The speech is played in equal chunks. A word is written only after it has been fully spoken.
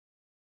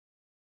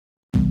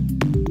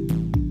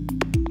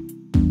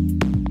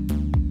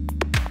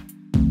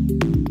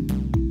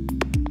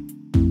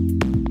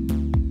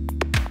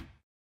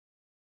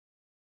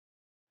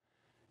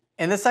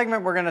In this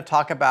segment, we're going to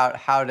talk about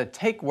how to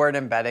take word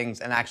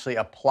embeddings and actually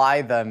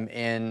apply them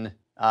in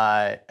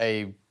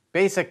a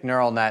basic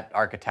neural net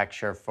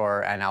architecture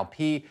for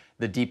NLP,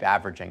 the deep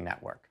averaging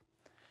network.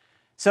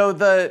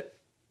 So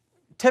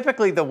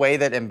typically the way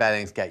that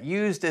embeddings get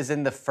used is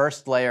in the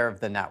first layer of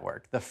the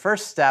network. The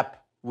first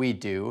step we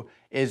do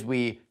is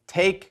we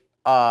take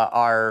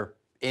our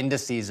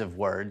indices of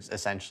words,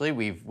 essentially.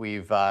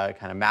 We've kind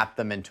of mapped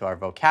them into our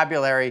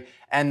vocabulary,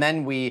 and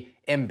then we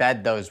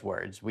embed those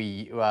words.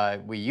 We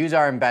use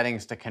our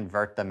embeddings to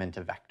convert them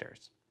into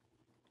vectors.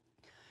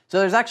 So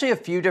there's actually a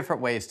few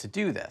different ways to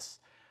do this.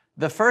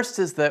 The first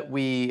is that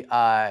we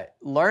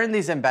learn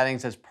these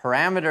embeddings as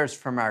parameters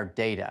from our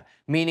data,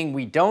 meaning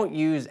we don't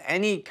use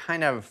any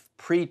kind of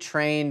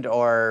pre-trained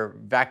or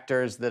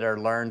vectors that are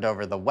learned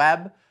over the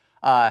web.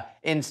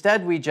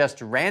 Instead, we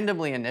just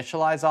randomly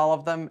initialize all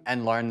of them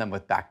and learn them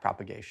with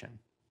backpropagation.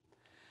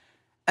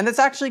 And this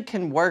actually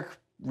can work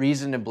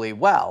reasonably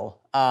well.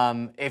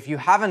 If you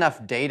have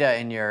enough data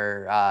in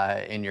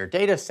your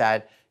data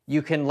set,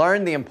 you can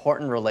learn the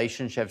important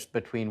relationships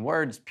between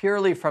words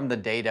purely from the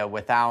data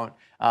without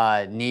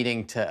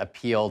needing to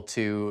appeal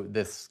to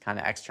this kind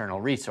of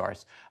external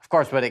resource. Of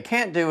course, what it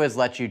can't do is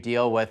let you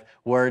deal with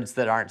words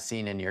that aren't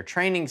seen in your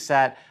training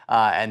set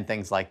and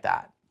things like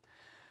that.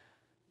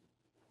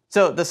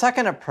 So the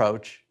second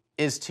approach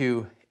is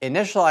to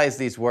initialize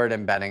these word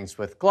embeddings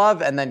with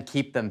GloVe and then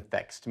keep them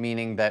fixed,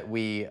 meaning that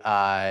we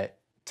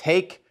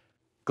take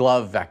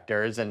GloVe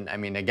vectors, and I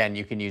mean, again,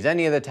 you can use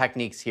any of the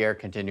techniques here,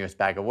 continuous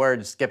bag of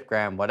words,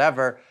 skipgram,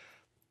 whatever.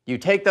 You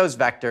take those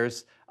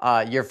vectors,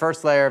 your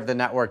first layer of the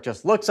network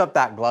just looks up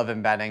that GloVe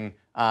embedding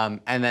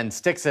and then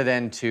sticks it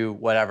into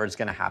whatever's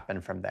going to happen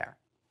from there.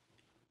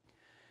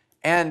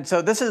 And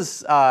so this is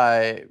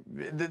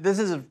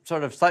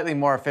sort of slightly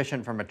more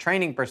efficient from a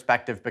training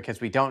perspective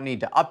because we don't need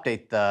to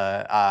update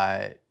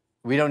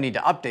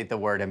the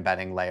word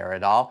embedding layer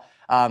at all.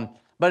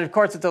 But of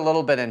course, it's a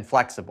little bit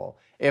inflexible.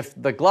 If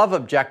the GloVe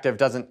objective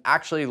doesn't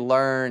actually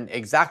learn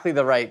exactly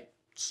the right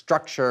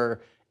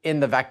structure in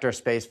the vector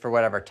space for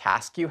whatever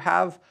task you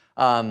have,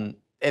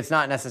 it's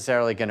not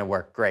necessarily going to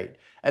work great.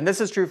 And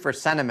this is true for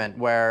sentiment,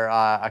 where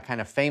a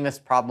kind of famous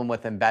problem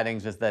with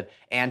embeddings is that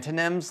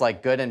antonyms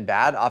like good and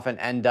bad often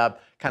end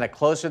up kind of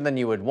closer than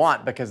you would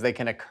want because they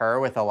can occur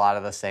with a lot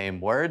of the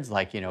same words,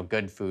 like, you know,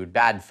 good food,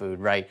 bad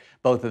food, right?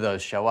 Both of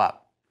those show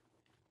up.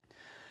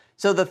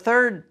 So the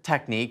third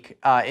technique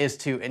is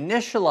to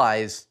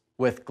initialize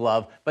with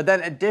GloVe, but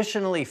then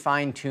additionally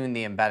fine-tune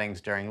the embeddings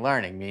during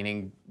learning,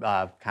 meaning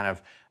kind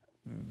of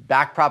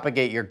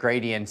backpropagate your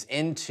gradients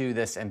into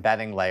this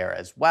embedding layer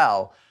as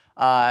well.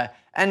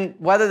 And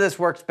whether this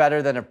works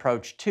better than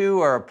approach 2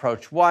 or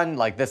approach 1,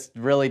 like this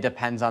really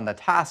depends on the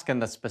task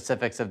and the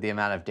specifics of the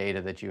amount of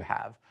data that you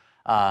have.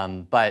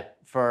 But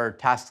for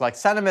tasks like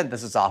sentiment,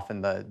 this is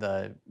often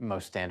the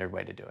most standard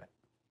way to do it.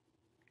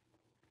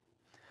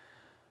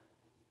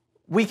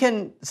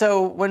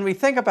 So when we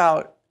think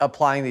about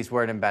applying these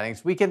word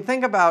embeddings, we can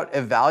think about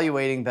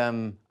evaluating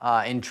them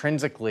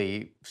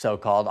intrinsically,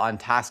 so-called, on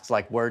tasks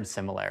like word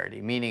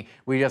similarity, meaning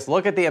we just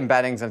look at the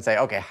embeddings and say,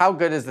 okay, how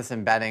good is this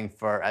embedding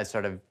for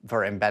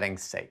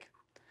embedding's sake?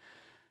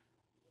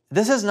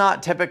 This is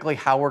not typically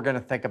how we're going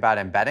to think about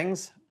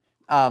embeddings.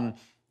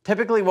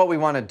 Typically, what we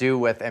want to do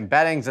with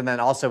embeddings and then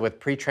also with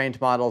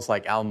pre-trained models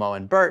like Elmo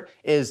and BERT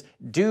is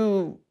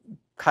do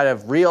kind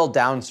of real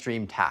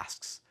downstream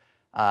tasks.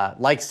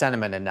 Like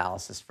sentiment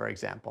analysis, for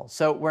example.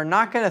 So we're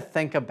not going to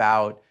think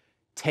about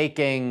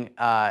taking,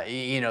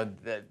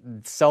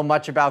 so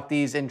much about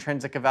these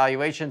intrinsic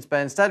evaluations,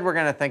 but instead we're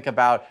going to think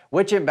about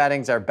which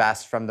embeddings are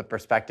best from the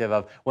perspective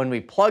of when we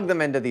plug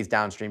them into these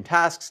downstream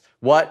tasks,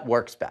 what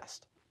works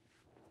best.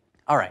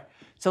 All right,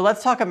 so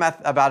let's talk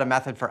about a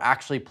method for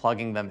actually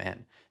plugging them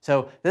in.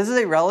 So this is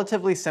a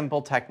relatively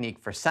simple technique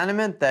for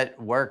sentiment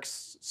that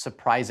works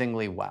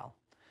surprisingly well.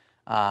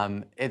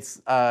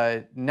 It's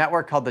a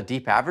network called the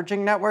deep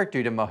averaging network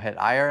due to Mohit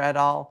Iyer et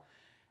al.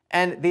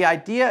 And the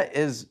idea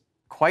is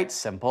quite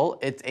simple.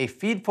 It's a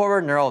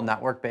feed-forward neural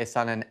network based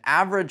on an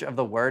average of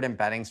the word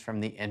embeddings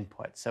from the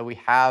input. So we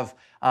have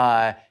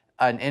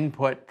an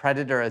input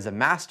predator as a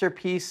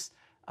masterpiece.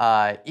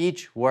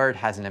 Each word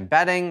has an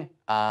embedding,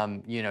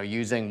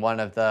 using one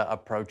of the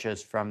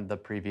approaches from the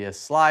previous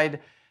slide.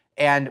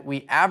 And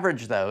we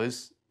average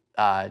those,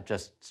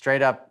 just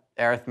straight up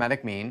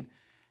arithmetic mean.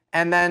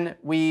 And then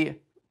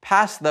we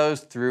pass those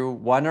through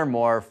one or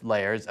more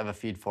layers of a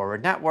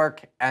feed-forward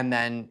network and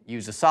then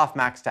use a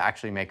softmax to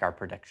actually make our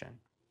prediction.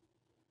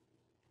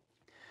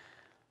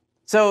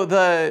 So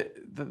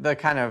the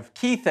kind of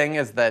key thing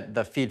is that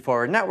the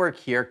feed-forward network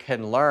here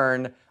can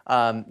learn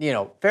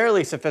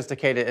fairly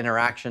sophisticated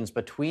interactions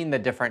between the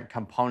different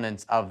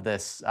components of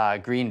this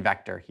green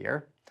vector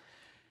here.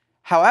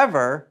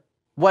 However,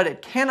 what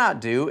it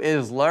cannot do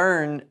is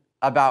learn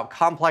about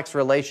complex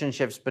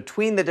relationships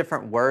between the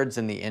different words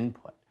in the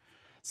input.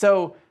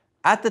 So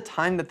at the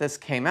time that this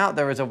came out,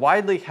 there was a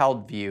widely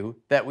held view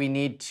that we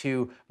need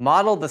to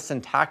model the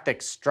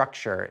syntactic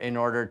structure in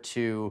order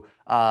to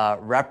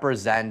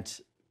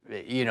represent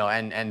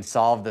and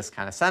solve this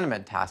kind of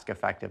sentiment task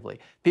effectively.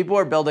 People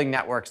were building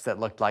networks that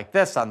looked like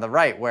this on the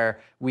right, where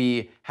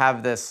we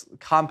have this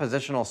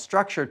compositional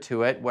structure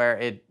to it, where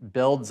it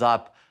builds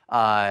up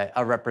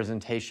a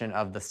representation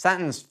of the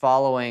sentence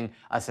following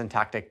a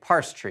syntactic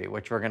parse tree,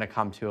 which we're going to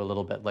come to a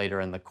little bit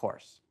later in the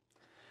course.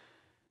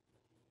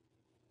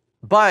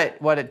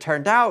 But what it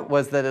turned out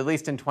was that, at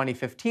least in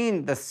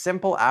 2015, the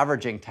simple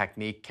averaging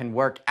technique can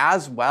work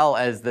as well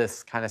as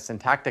this kind of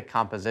syntactic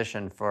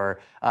composition for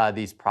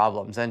these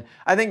problems. And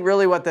I think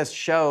really what this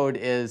showed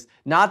is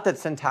not that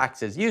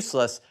syntax is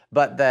useless,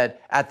 but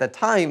that at the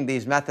time,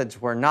 these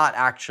methods were not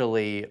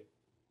actually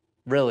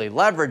really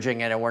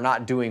leveraging it, and we're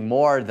not doing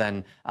more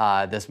than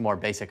this more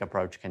basic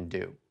approach can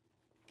do.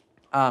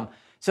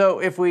 So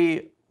if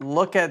we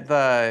look at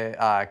the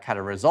kind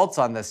of results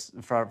on this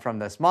from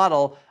this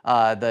model,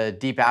 the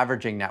deep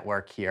averaging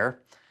network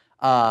here.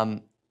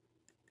 So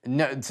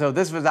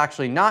this was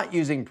actually not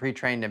using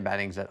pre-trained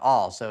embeddings at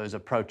all. So it was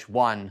approach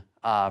 1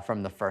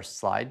 from the first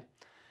slide.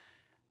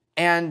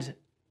 And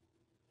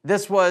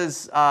this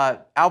was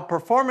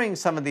outperforming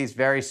some of these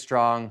very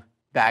strong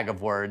bag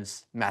of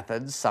words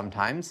methods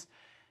sometimes.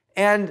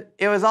 And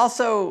it was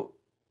also,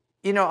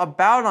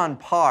 about on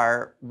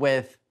par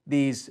with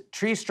these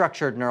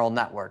tree-structured neural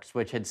networks,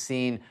 which had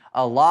seen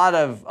a lot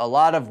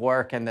of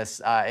work in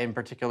this, in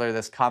particular,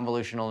 this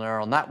convolutional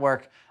neural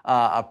network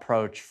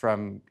approach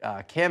from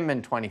Kim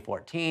in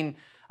 2014.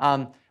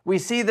 We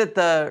see that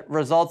the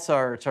results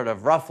are sort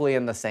of roughly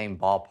in the same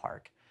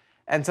ballpark.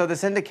 And so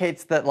this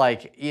indicates that,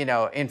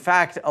 in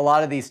fact, a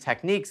lot of these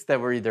techniques that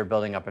were either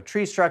building up a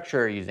tree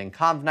structure or using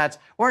convnets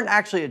weren't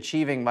actually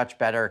achieving much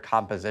better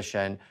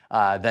composition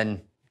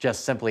than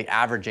just simply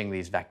averaging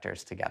these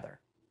vectors together.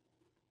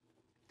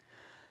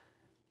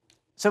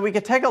 So we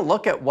could take a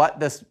look at what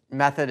this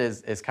method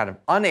is kind of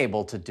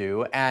unable to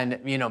do, and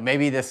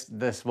maybe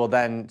this will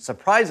then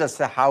surprise us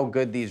to how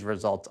good these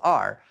results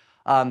are.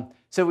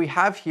 So we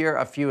have here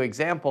a few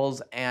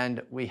examples,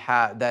 and we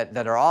have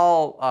that are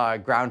all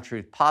ground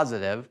truth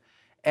positive,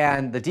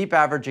 and the deep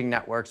averaging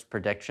networks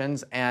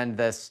predictions, and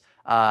this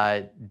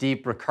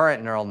deep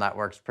recurrent neural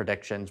networks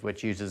predictions,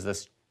 which uses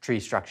this tree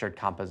structured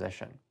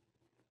composition.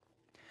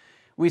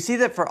 We see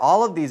that for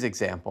all of these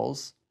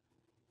examples,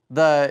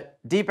 the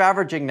deep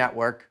averaging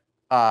network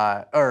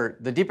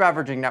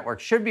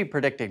should be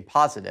predicting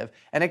positive,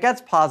 and it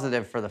gets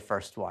positive for the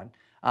first one,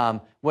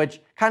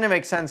 which kind of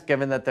makes sense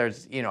given that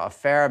there's a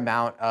fair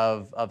amount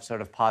of sort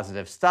of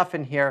positive stuff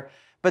in here.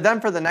 But then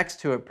for the next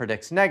two, it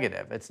predicts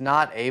negative. It's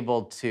not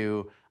able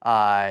to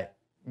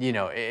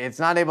it's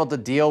not able to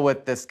deal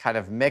with this kind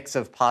of mix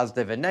of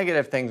positive and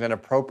negative things and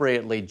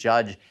appropriately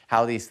judge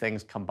how these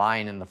things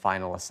combine in the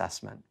final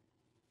assessment.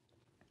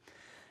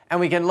 And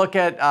we can look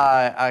at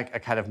a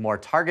kind of more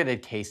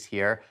targeted case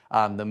here.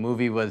 The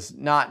movie was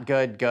not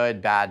good,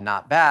 good, bad,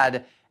 not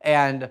bad.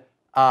 And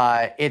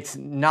it's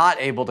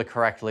not able to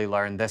correctly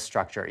learn this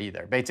structure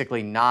either.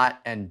 Basically, not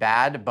and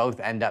bad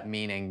both end up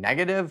meaning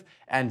negative.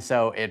 And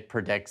so it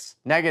predicts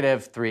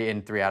negative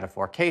in 3 out of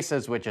 4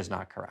 cases, which is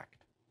not correct.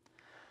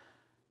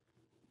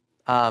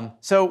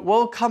 So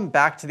we'll come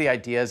back to the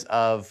ideas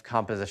of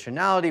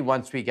compositionality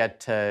once we get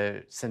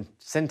to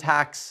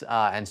syntax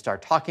and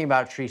start talking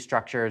about tree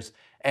structures,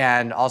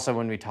 and also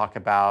when we talk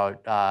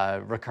about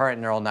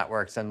recurrent neural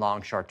networks and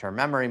long short-term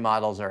memory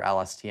models, or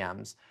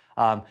LSTMs.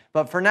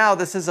 But for now,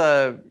 this is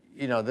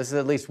this is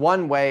at least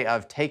one way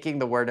of taking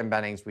the word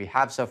embeddings we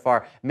have so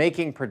far,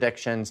 making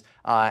predictions,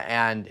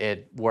 and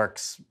it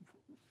works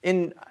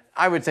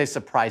I would say,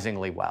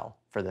 surprisingly well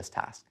for this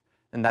task.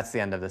 And that's the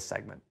end of this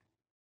segment.